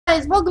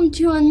Guys, welcome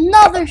to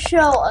another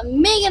show of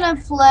me gonna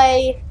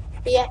play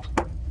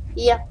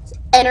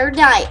Ennard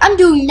Night. I'm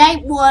doing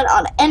night 1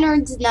 on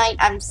Ennard's Night.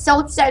 I'm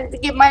so excited to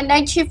get my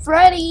night shift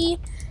ready.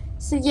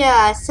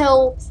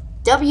 So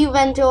W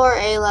vent door,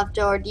 A left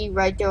door, D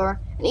right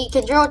door, and E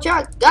control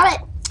chart. Got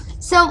it.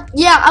 So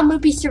I'm gonna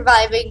be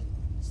surviving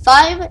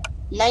 5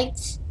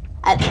 nights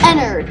at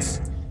Ennard's.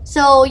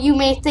 So you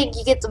may think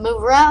you get to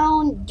move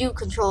around, do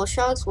control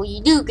shots. Well,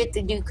 you do get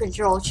to do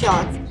control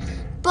shots,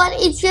 but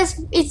it's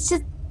just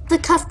the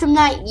custom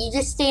night. You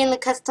just stay in the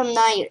custom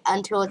night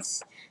until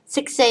it's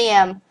 6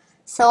 a.m.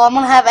 So I'm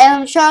gonna have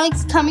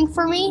animatronics coming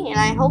for me, and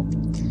I hope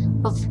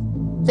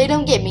they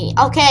don't get me.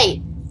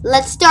 Okay,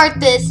 let's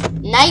start this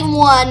night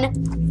 1.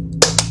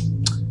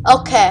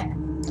 Okay.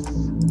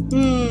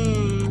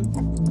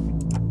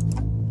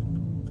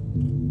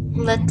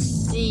 Let's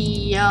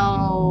see.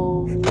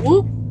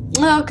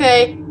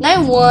 Okay,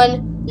 night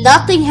 1.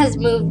 Nothing has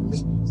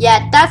moved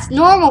yet. That's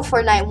normal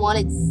for night 1.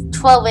 It's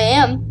 12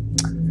 a.m.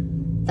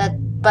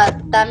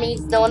 But that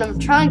means no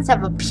animatronics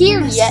have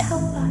appeared yet.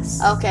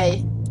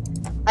 Okay.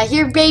 I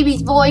hear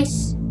baby's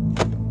voice.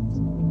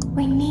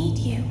 We need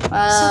you so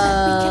that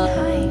we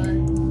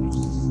can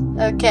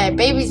hide. Okay,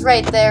 baby's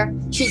right there.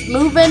 She's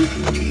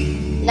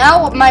moving.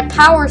 Now my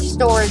power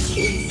storage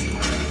is...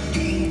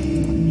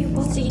 You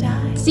won't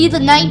die. See, the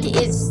night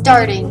is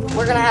starting.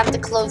 We're gonna have to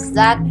close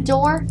that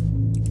door.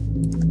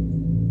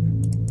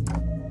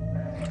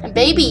 And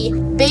baby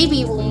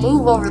will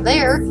move over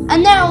there.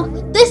 And now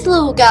this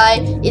little guy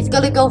is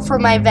gonna go for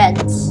my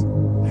vents.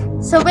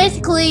 So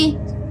basically,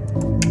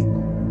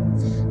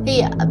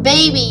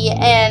 baby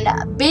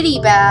and Biddy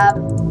Bab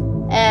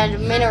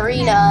and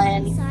Minorina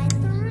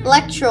and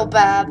Electro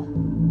Bab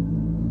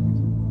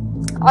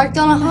are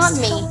gonna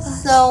haunt me.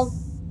 So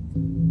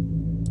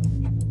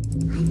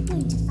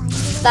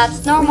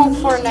that's normal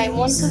for night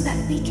 1. So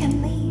that we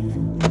can leave.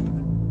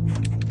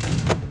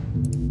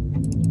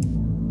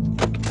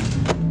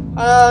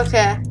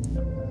 Okay.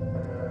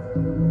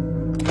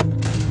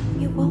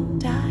 You won't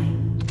die,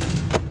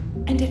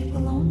 and it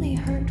will only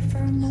hurt for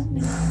a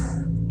moment.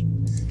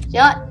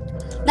 Yeah.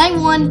 Night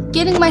 1,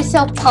 getting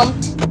myself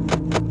pumped.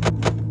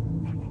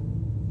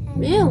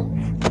 Ew.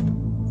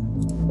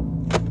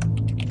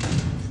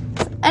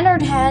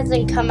 Ennard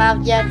hasn't come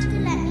out yet.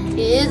 It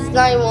is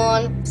night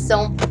 1,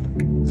 so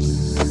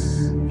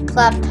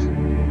clap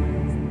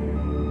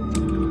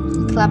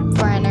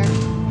for Ennard.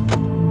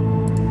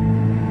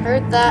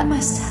 Heard that. You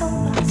must help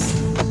us.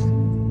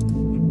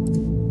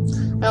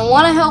 I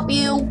want to help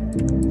you.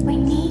 We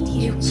need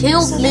you. You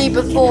killed so me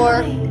that we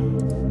before. can hide.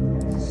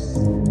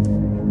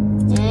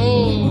 You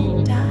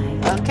won't die,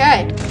 Okay.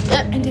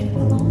 and it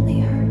will only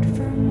hurt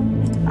for a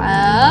moment.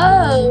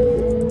 Oh.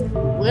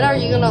 When are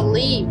you gonna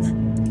leave?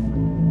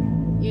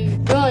 You're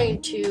going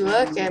to.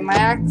 Okay, my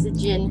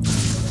oxygen.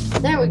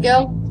 There we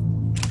go.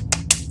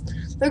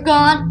 They're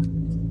gone.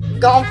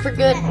 Gone for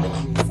good.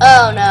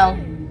 Oh no.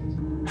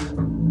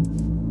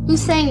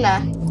 Who's saying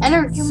that?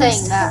 Ennard's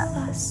saying that.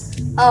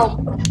 Oh.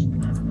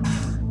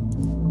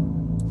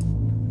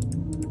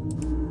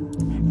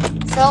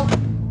 So.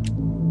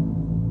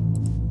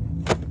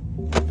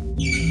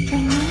 We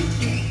need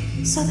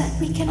you so that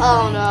we can Oh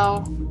hide.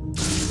 no.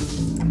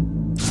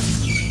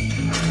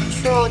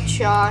 Control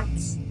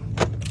shots.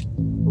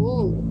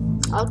 Ooh.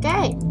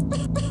 Okay.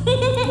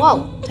 Whoa.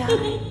 Die,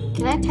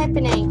 Can I type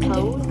in any and it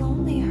code? will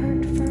only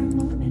hurt for a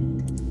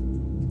moment.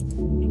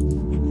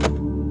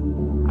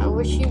 I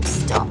wish you'd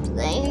stop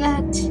saying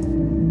that.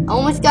 I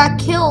almost got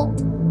killed.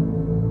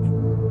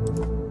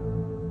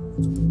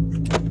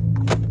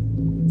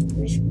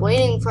 Just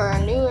waiting for a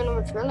new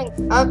animatronic.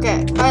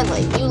 Okay,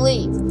 finally, you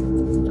leave.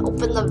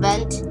 Open the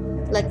vent.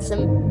 Let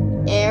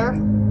some air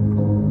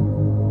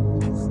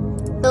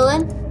fill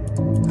in.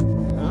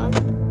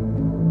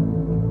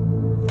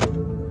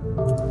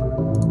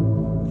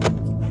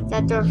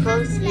 That door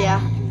closed?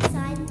 Yeah.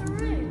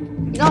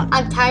 You know,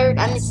 I'm tired.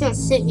 I'm just gonna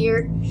sit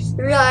here,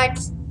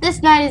 relax.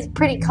 This night is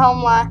pretty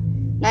calm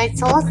night,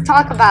 so let's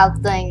talk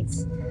about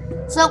things.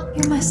 So,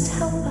 You must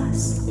help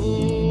us.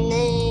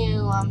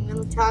 no, I'm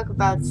gonna talk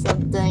about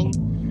something.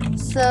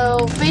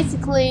 So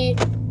basically,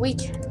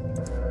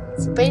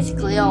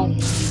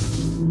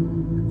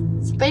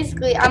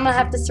 I'm gonna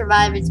have to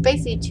survive. It's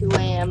basically 2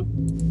 a.m.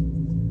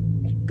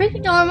 Pretty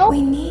normal.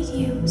 We need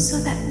you so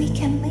that we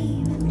can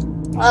leave.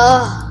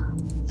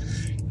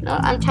 No,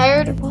 I'm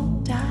tired. You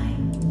won't die,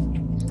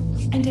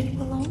 and it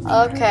will only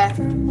Okay. hurt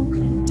for a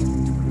moment.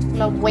 I'm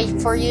gonna wait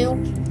for you.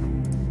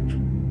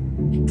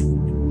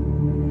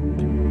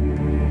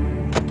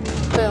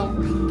 Boom.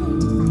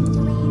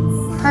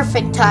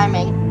 Perfect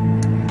timing.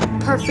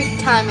 Perfect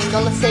timing.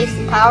 Gonna save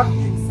some power.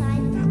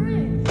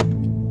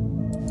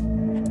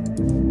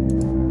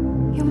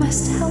 You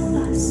must help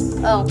us.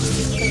 Oh,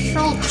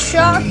 control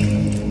shock.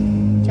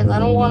 Cause I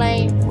don't want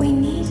to. We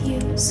need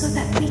you so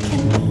that we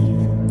can leave.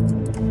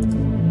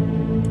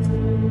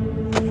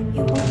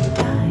 You won't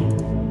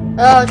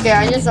die. Okay,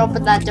 I just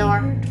opened that door.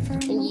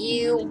 And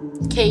you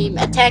came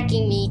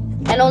attacking me.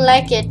 I don't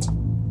like it.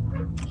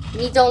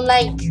 We don't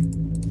like.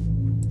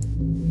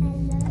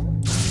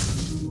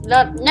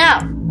 Not now.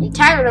 I'm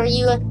tired of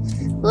you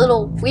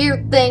little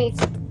weird things.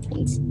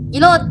 You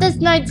know what? This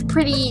night's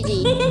pretty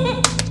easy.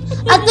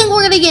 I think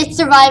we're gonna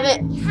survive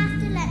it. You have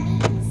to let me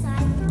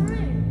inside the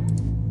room.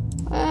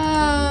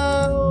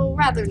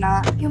 Rather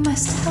not. You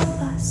must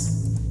help us.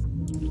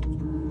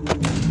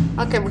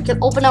 Okay, we can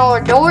open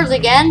our doors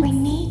again. We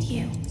need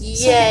you. Yay.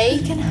 So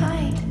that we can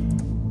hide.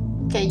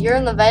 Okay, you're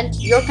in the vent.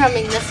 You're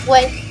coming this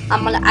way.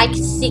 I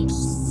can see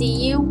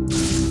you.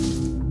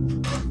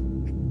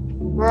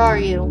 Where are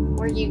you?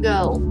 Where'd you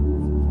go?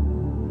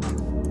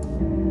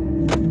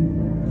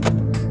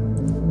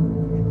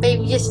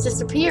 Baby just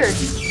disappeared.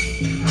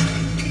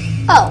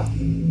 Oh.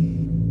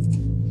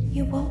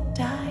 You won't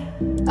die.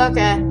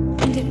 Okay.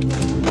 And it will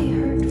only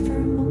hurt for a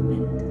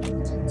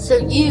moment. So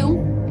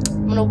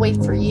I'm gonna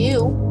wait for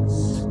you.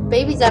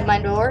 Baby's at my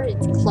door.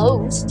 It's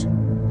closed.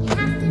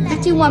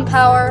 51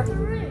 power.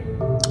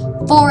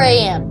 4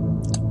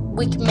 a.m.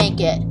 We can make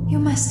it. You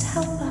must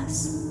help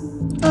us.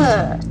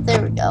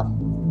 There we go.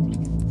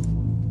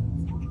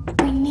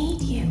 We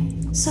need you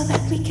so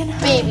that we can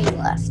hide. Baby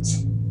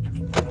left.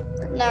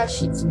 But now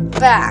she's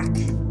back.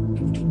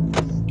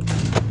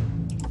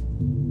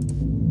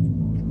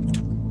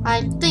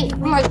 I think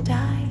I'm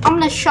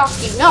gonna shock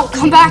you. No,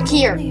 come back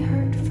here.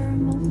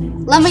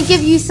 Let me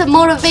give you some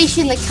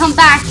motivation to come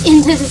back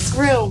into this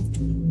room.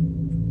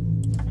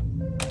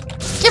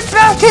 Get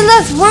back in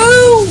this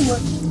room!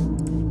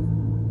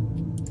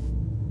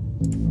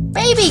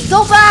 Baby,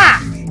 go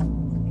back!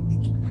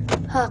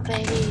 Oh,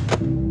 baby.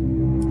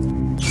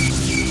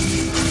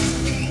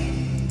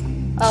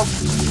 Oh.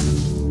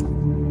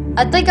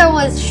 I think I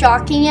was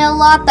shocking it a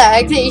lot. That I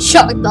actually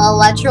shocked the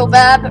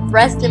Electrobab.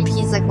 Rest in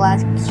peace,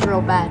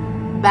 Electrobab.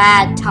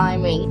 Bad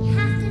timing.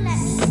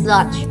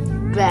 Such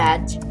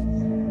bad.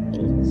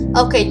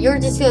 Okay, you're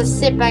just gonna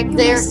sit back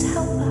there. You must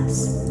help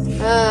us.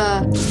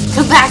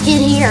 Come back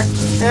in here.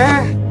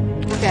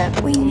 Okay.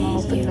 We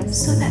need you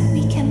so that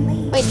we can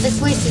leave. Wait, this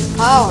wastes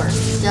power,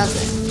 does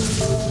it?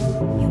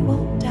 You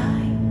won't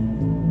die.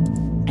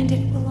 And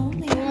it will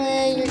only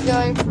hurt. You're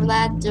going for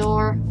that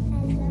door.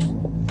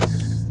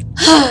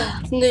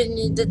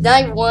 The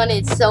night one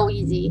is so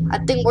easy. I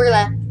think we're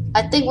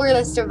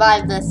gonna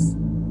survive this.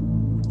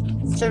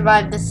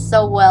 Survive this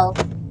so well.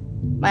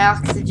 My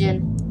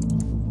oxygen.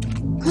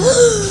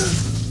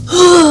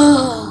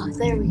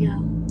 There we go.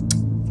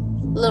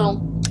 Little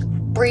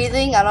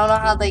breathing. I don't know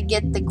how they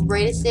get the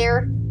greatest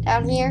air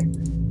down here.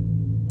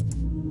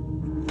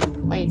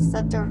 Wait, is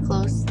that door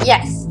closed?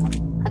 Yes.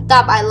 I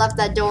thought I left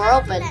that door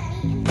open.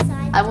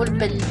 I would have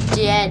been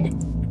dead.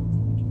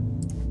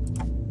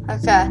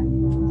 Okay.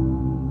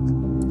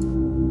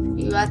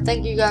 I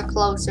think you got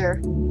closer.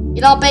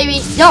 You know,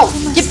 baby. No,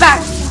 get back.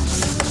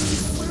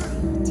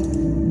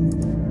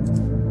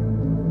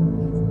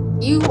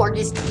 You are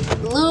just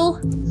little.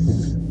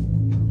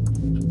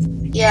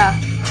 Yeah.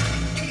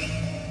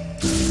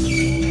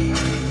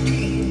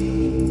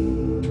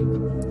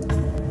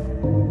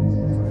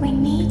 We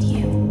need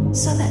you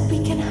so that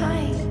we can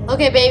hide.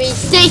 Okay, baby,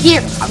 stay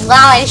here. I'm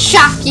gonna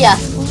shock ya.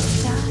 Won't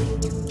die.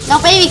 No,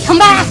 baby, come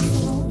back. It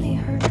will only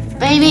hurt for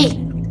Baby.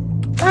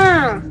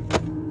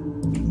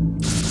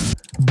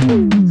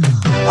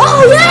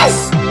 Oh,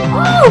 yes!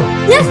 Oh,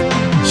 yes!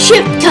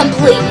 Shift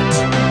complete.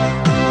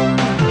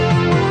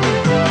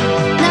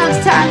 Now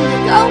it's time to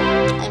go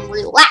and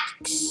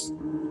relax.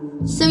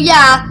 So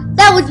yeah,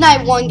 that was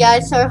night one,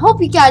 guys. So I hope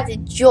you guys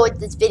enjoyed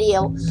this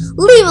video.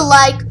 Leave a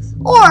like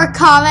or a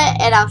comment,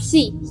 and I'll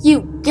see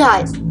you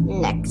guys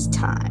next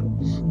time.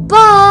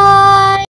 Bye!